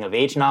coming of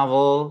age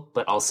novel,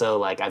 but also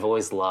like I've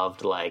always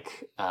loved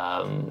like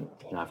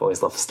I've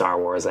always loved Star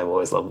Wars. I've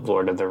always loved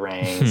Lord of the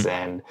Rings,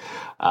 and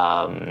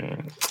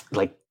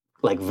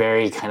like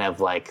very kind of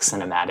like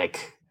cinematic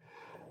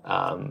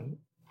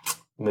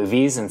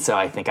movies. And so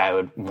I think I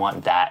would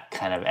want that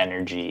kind of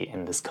energy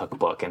in this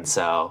cookbook. And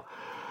so,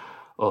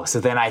 so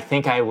then I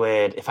think I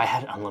would, if I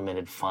had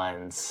unlimited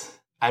funds,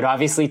 I'd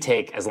obviously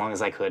take as long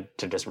as I could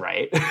to just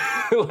write.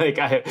 Like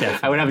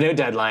I would have no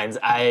deadlines.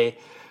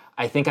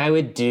 I think I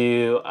would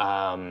do,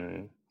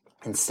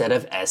 instead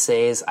of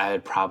essays, I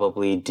would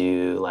probably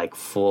do like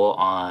full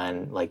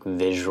on like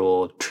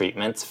visual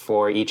treatments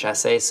for each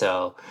essay.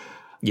 So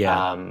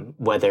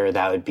whether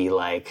that would be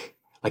like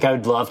I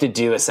would love to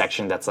do a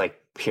section that's like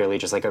purely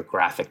just like a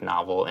graphic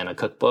novel in a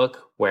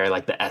cookbook, where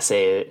like the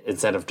essay,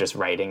 instead of just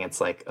writing, it's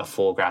like a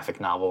full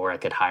graphic novel where I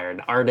could hire an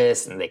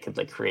artist and they could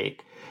like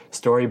create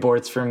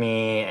storyboards for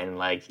me, and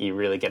like you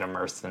really get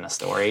immersed in a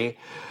story.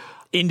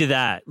 Into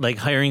that, like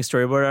hiring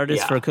storyboard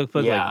artists for a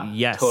cookbook? Yeah, like,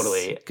 yes.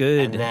 Totally.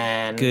 Good. And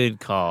then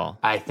good call.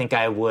 I think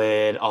I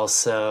would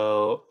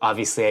also,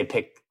 obviously I'd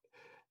pick,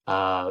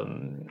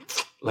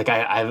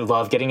 I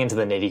love getting into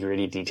the nitty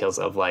gritty details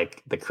of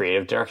like the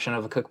creative direction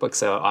of a cookbook.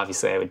 So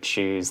obviously I would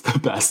choose the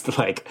best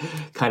like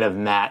kind of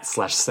matte /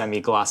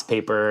 semi-gloss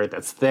paper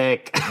that's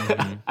thick.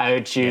 Mm-hmm. I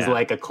would choose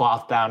like a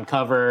cloth bound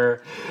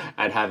cover.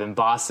 I'd have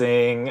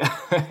embossing.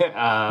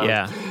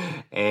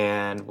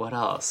 And what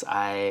else?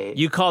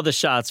 You call the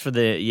shots for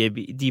the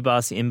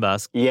deboss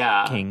emboss.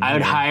 Yeah. King. I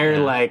would hire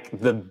like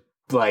the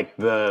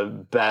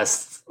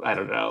best, I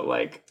don't know,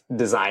 like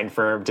design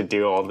firm to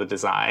do all the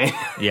design.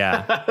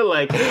 Yeah.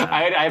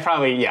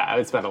 I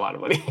would spend a lot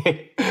of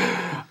money.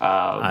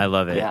 I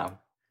love it. Yeah.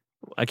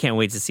 I can't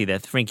wait to see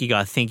that. Frankie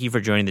Gaw, thank you for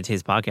joining the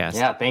Taste Podcast.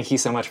 Yeah, thank you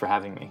so much for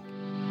having me.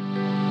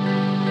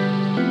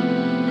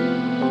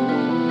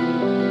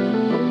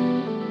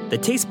 The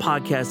Taste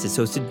Podcast is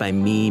hosted by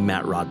me,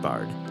 Matt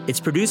Rodbard. It's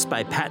produced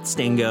by Pat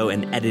Stango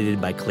and edited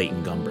by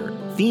Clayton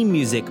Gumbert. Theme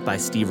music by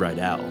Steve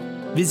Rydell.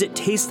 Visit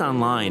Taste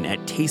online at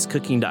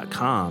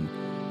tastecooking.com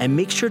and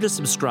make sure to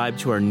subscribe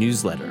to our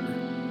newsletter.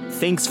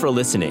 Thanks for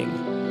listening.